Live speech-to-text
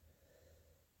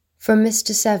From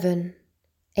Mr. Severn,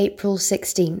 April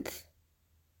 16th.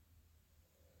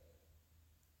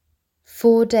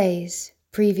 4 days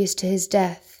previous to his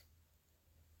death,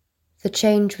 the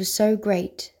change was so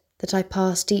great that I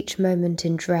passed each moment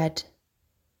in dread,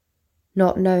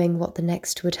 not knowing what the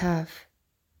next would have.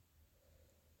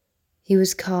 He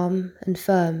was calm and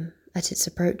firm at its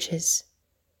approaches,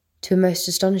 to a most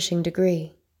astonishing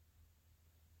degree.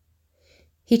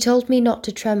 He told me not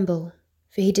to tremble,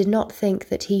 for he did not think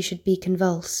that he should be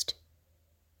convulsed.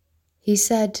 He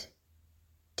said,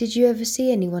 "Did you ever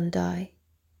see anyone die?"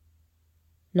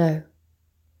 "No."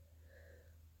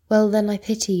 "Well, then I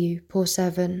pity you, poor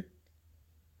Severn.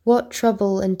 What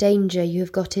trouble and danger you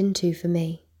have got into for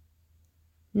me.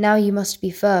 Now you must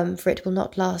be firm, for it will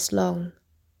not last long.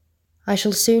 I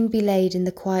shall soon be laid in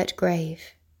the quiet grave.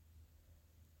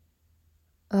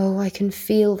 Oh, I can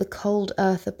feel the cold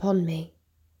earth upon me,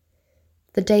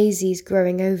 the daisies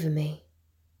growing over me.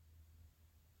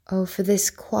 Oh, for this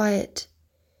quiet,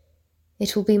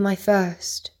 it will be my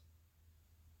first."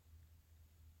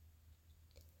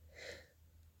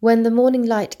 When the morning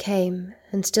light came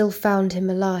and still found him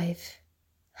alive,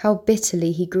 how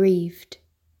bitterly he grieved.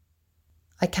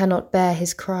 I cannot bear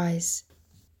his cries.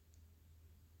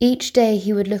 Each day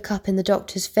he would look up in the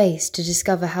doctor's face to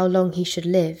discover how long he should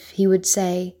live. He would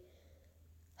say,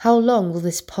 "How long will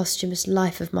this posthumous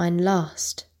life of mine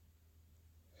last?"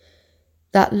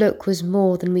 That look was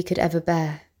more than we could ever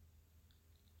bear.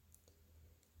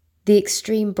 The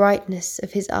extreme brightness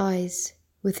of his eyes,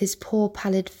 with his poor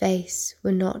pallid face,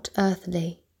 were not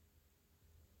earthly.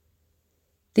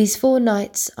 These 4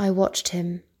 nights I watched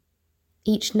him,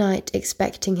 each night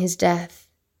expecting his death.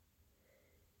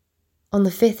 On the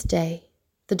 5th day,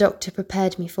 the doctor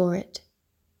prepared me for it.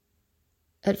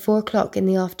 At 4 o'clock in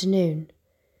the afternoon,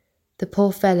 the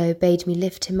poor fellow bade me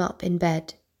lift him up in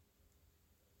bed.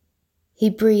 He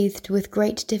breathed with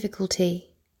great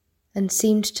difficulty, and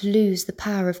seemed to lose the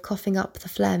power of coughing up the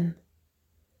phlegm.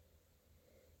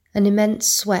 An immense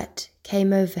sweat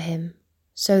came over him,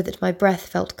 so that my breath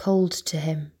felt cold to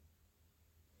him.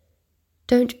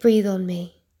 "Don't breathe on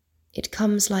me, it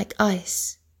comes like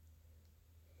ice."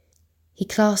 He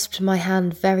clasped my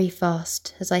hand very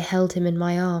fast as I held him in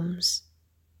my arms.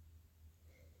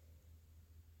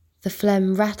 The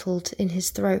phlegm rattled in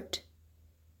his throat.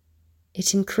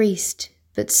 It increased,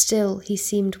 but still he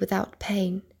seemed without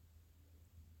pain.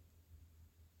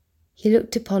 He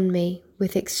looked upon me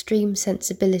with extreme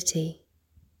sensibility,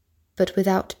 but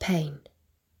without pain.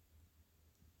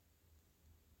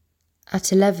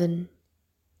 At 11,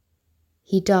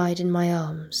 he died in my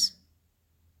arms.